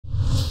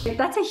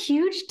That's a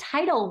huge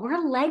title. We're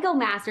Lego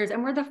Masters,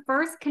 and we're the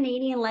first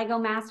Canadian Lego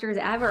Masters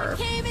ever.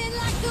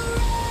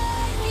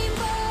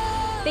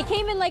 They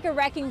came in like a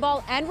wrecking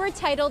ball and were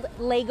titled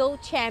Lego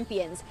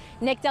Champions.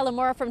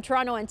 Della from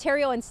Toronto,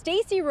 Ontario, and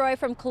Stacey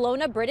from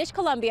Kelowna, British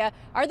Columbia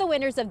are the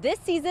winners of this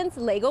season's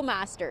Lego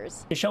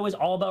Masters. The show is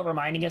all about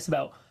reminding us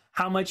about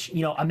how much,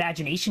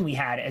 imagination we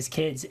had as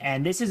kids.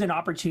 And this is an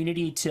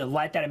opportunity to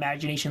let that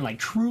imagination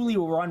truly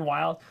run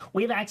wild.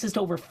 We have access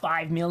to over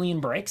 5 million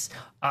bricks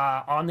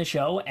on the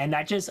show, and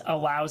that just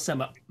allows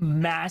some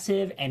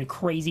massive and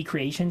crazy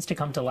creations to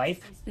come to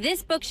life.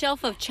 This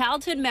bookshelf of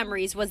childhood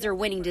memories was their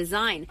winning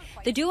design.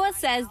 The duo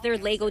says their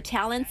Lego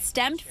talents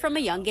stemmed from a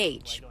young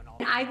age.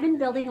 I've been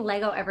building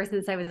Lego ever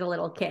since I was a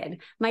little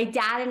kid. My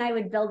dad and I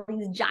would build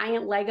these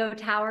giant Lego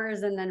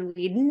towers, and then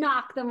we'd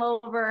knock them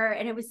over,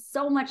 and it was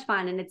so much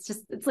fun. And it's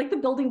like the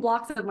building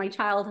blocks of my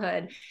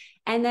childhood.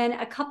 And then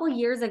a couple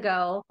years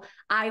ago,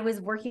 I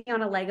was working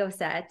on a Lego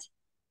set,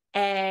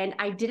 and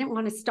I didn't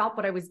want to stop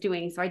what I was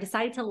doing. So I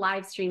decided to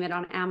live stream it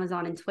on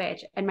Amazon and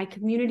Twitch. And my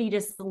community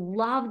just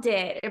loved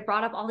it. It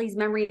brought up all these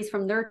memories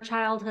from their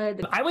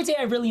childhood. I would say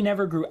I really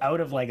never grew out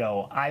of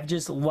Lego. I've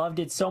just loved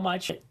it so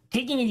much.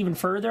 Taking it even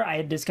further, I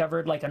had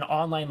discovered an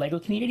online Lego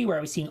community where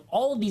I was seeing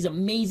all of these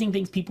amazing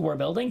things people were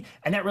building.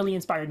 And that really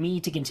inspired me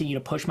to continue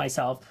to push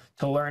myself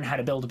to learn how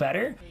to build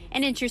better.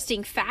 An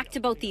interesting fact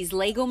about these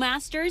Lego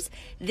Masters,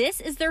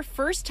 this is their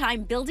first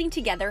time building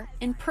together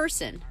in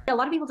person. A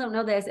lot of people don't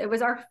know this. It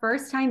was our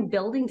first time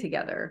building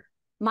together,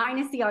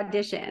 minus the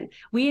audition.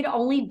 We had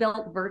only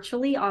built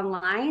virtually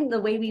online. The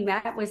way we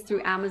met was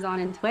through Amazon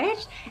and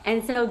Twitch.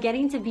 And so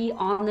getting to be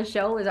on the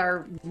show was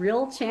our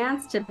real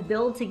chance to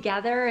build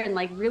together and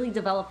really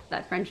develop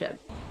that friendship.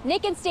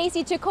 Nick and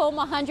Stacey took home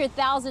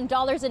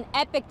 $100,000, an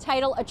epic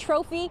title, a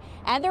trophy,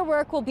 and their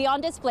work will be on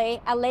display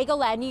at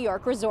Legoland New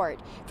York Resort.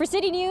 For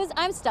City News,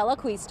 I'm Stella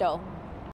Acquisto.